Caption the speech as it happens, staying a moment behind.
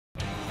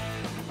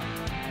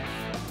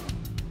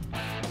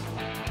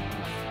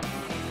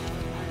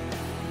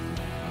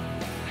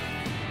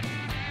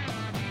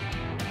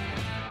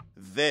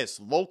This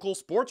local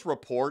sports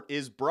report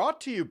is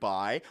brought to you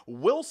by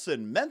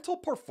Wilson Mental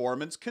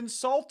Performance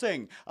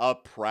Consulting, a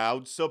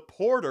proud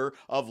supporter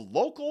of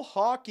local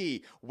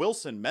hockey.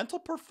 Wilson Mental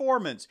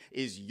Performance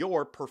is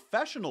your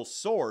professional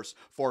source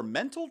for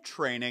mental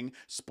training,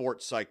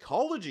 sports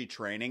psychology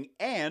training,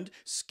 and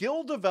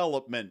skill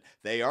development.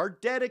 They are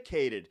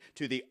dedicated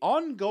to the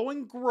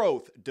ongoing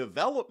growth,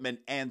 development,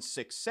 and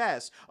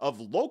success of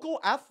local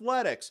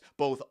athletics,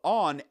 both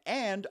on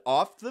and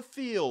off the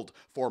field.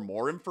 For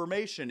more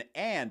information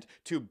and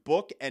to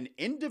book an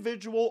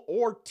individual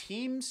or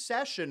team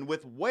session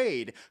with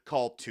Wade,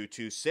 call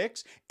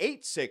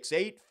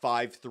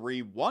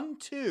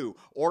 226-868-5312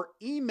 or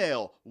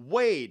email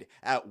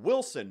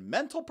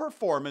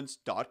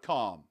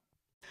wade@wilsonmentalperformance.com.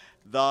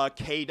 The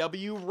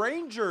KW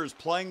Rangers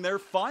playing their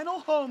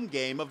final home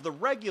game of the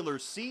regular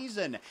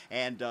season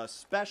and a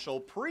special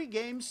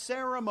pregame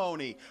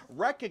ceremony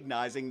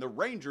recognizing the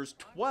Rangers'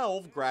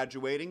 12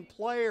 graduating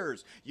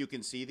players. You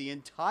can see the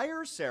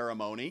entire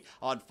ceremony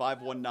on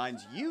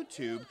 519's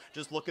YouTube.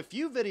 Just look a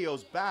few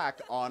videos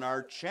back on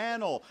our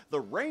channel.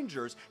 The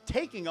Rangers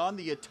taking on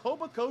the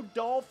Etobicoke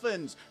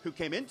Dolphins, who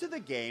came into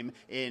the game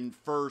in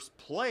first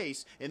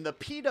place in the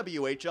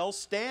PWHL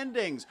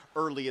standings.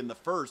 Early in the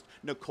first,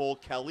 Nicole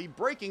Kelly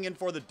breaking in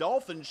for the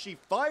Dolphins. She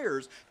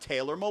fires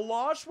Taylor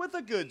Meloche with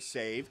a good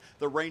save.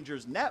 The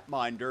Rangers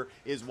netminder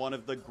is one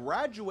of the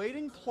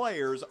graduating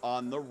players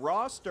on the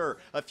roster.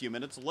 A few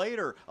minutes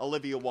later,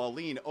 Olivia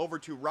Wallin over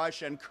to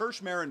Raishan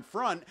Kirschmer in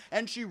front,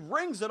 and she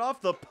rings it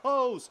off the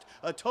post.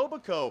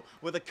 Etobicoke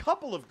with a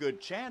couple of good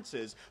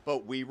chances,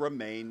 but we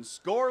remain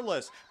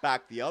scoreless.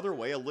 Back the other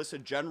way,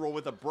 Alyssa General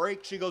with a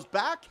break. She goes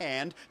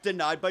backhand,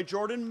 denied by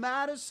Jordan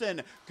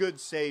Madison. Good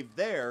save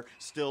there.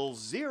 Still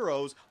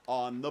zeros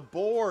on the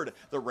board.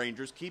 The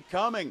Rangers keep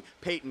coming.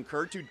 Peyton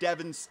Kerr to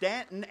Devin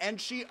Stanton, and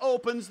she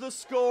opens the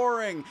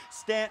scoring.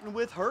 Stanton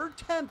with her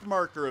 10th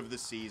marker of the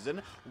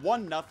season.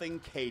 1-0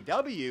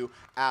 KW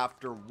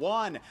after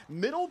one.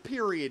 Middle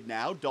period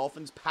now.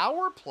 Dolphins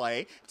power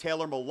play.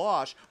 Taylor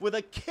Meloche with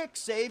a kick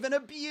save and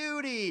a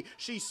beauty.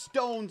 She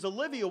stones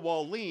Olivia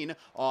Wallin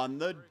on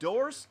the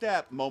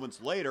doorstep.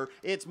 Moments later,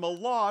 it's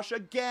Meloche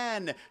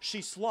again.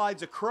 She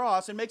slides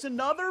across and makes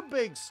another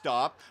big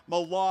stop.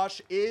 Meloche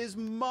is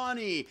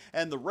money,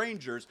 and the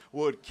Rangers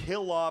would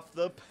kill off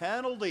the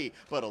penalty.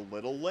 But a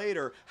little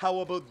later, how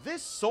about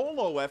this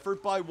solo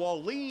effort by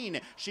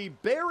Wallin? She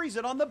buries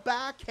it on the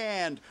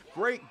backhand.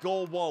 Great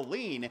goal,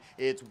 Wallin.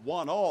 It's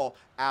 1-1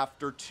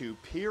 after 2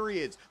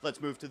 periods. Let's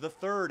move to the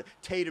third.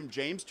 Tatum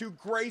James to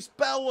Grace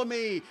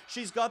Bellamy.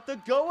 She's got the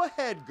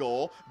go-ahead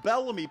goal.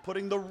 Bellamy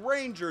putting the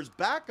Rangers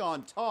back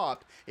on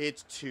top.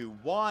 It's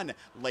 2-1.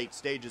 Late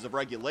stages of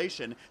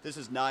regulation. This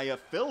is Nia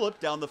Phillip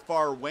down the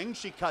far wing.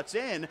 She cuts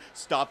in.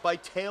 Stopped by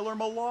Taylor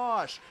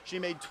Meloche. She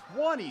made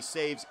 20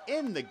 saves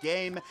in the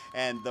game,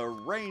 and the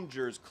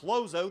Rangers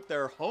close out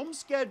their home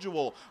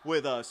schedule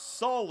with a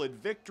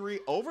solid victory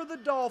over the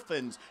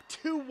Dolphins.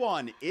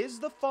 2-1 is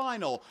the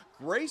final.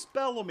 Grace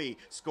Bellamy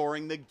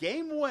scoring the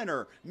game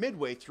winner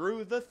midway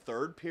through the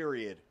third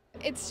period.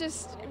 It's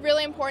just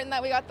really important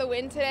that we got the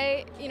win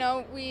today. You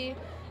know, we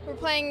were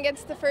playing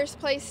against the first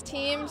place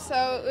team,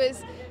 so it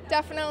was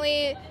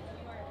definitely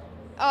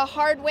a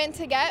hard win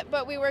to get,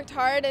 but we worked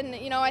hard, and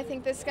you know, I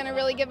think this is going to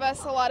really give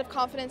us a lot of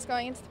confidence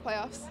going into the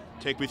playoffs.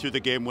 Take me through the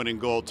game-winning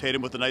goal. Tatum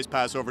with a nice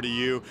pass over to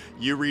you.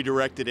 You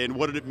redirected in.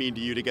 What did it mean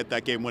to you to get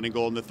that game-winning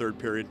goal in the third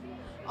period?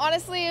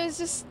 Honestly, it was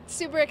just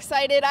super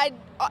excited. I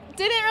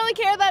didn't really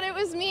care that it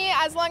was me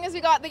as long as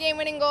we got the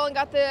game-winning goal and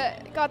got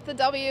the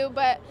W,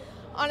 but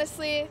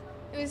honestly,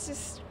 it was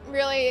just a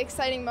really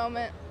exciting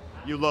moment.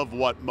 You love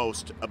what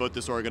most about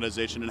this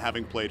organization and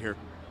having played here?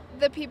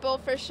 The people,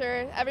 for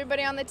sure.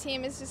 Everybody on the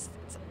team is just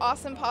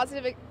awesome,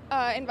 positive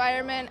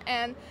environment,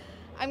 and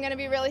I'm going to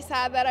be really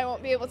sad that I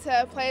won't be able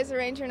to play as a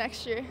Ranger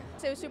next year.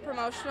 It was super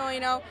emotional, you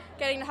know,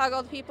 getting to hug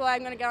all the people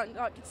I'm going to get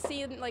to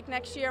see like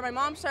next year. My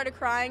mom started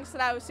crying, so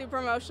that was super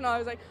emotional. I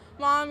was like,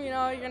 Mom, you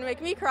know, you're going to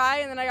make me cry,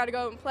 and then I got to go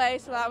out and play,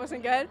 so that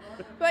wasn't good.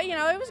 But, you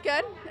know, it was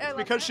good. It's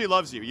because she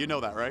loves you. You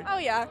know that, right? Oh,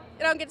 yeah.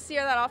 I don't get to see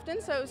her that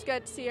often, so it was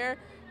good to see her.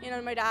 You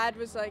know, my dad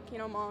was like, you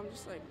know, Mom,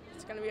 just like,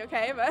 it's going to be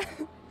okay, but...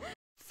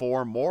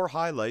 For more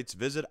highlights,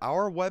 visit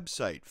our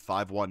website,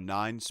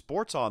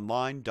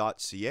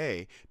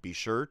 519sportsonline.ca. Be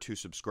sure to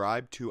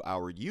subscribe to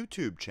our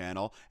YouTube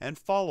channel and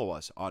follow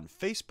us on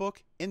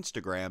Facebook,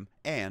 Instagram,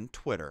 and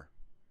Twitter.